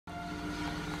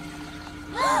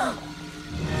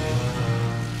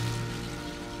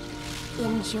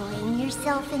Enjoying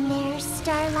yourself in there,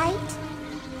 Starlight?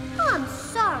 I'm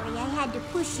sorry I had to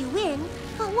push you in,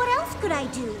 but what else could I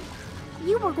do?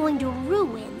 You were going to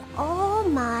ruin all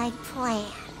my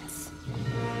plans.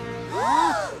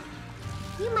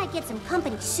 You might get some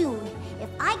company soon if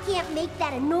I can't make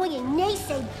that annoying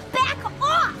naysay back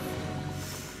off!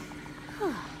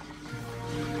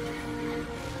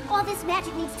 All this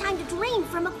magic needs time to drain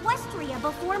from Equestria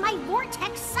before my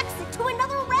vortex sucks it to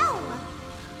another realm.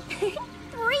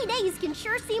 3 days can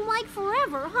sure seem like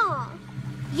forever, huh?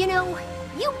 You know,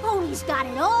 you ponies got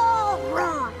it all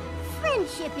wrong.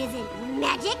 Friendship isn't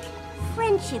magic.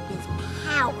 Friendship is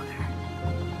power.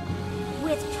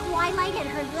 With Twilight and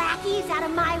her lackeys out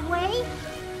of my way,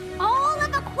 all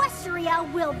of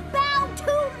Equestria will bow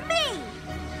to me,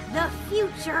 the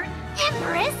future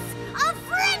Empress of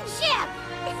Friendship!